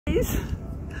guys,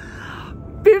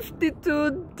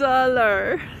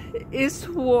 $52 is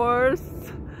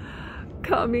worth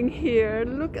coming here.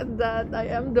 Look at that. I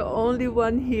am the only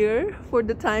one here for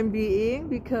the time being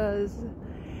because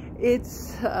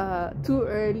it's too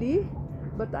early,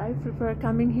 but I prefer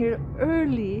coming here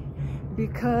early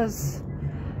because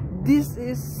this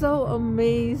is so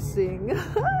amazing.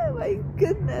 Oh my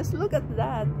goodness, look at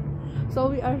that. So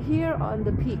we are here on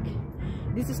the Peak.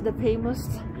 This is the famous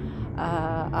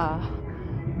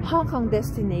Hong Kong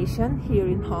destination here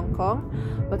in Hong Kong,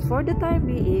 but for the time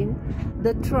being,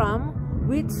 the tram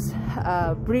which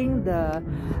bring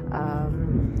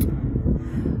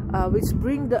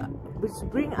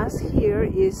us here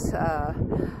is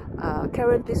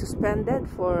currently suspended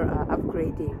for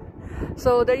upgrading.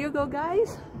 So there you go,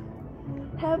 guys.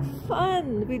 Have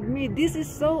fun with me. This is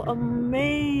so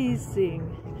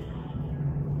amazing,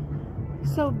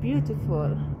 so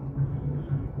beautiful.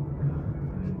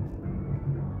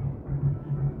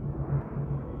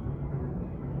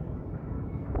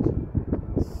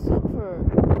 Super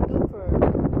duper.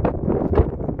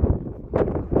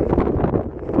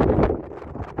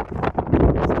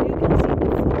 So you can see the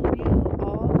full view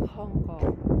of Hong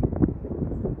Kong.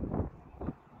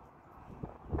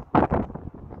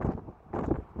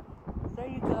 There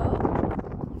you go.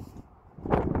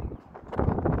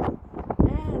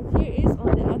 And here is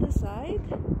on the other side.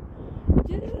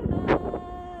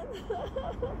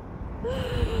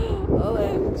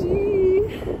 OMG.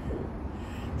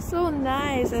 So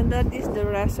nice, and that is the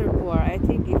reservoir. I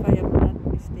think, if I am not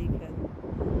mistaken,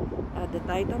 the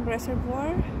Titan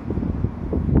Reservoir.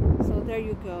 So there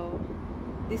you go.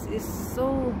 This is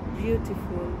so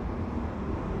beautiful,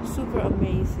 super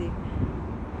amazing.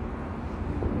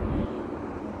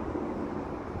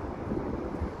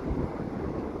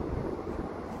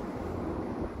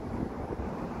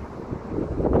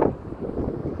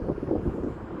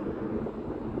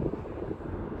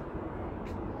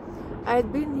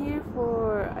 I'd been here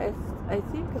for I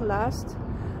think last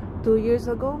 2 years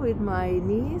ago with my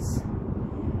niece,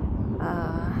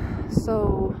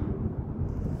 so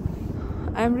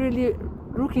I'm really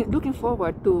looking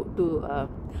forward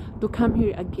to come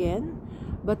here again.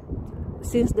 But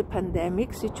since the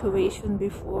pandemic situation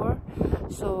before,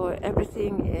 so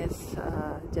everything is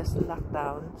just locked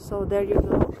down. So there you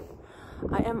go.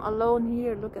 I am alone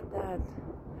here. Look at that,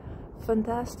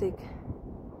 fantastic.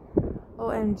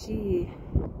 OMG.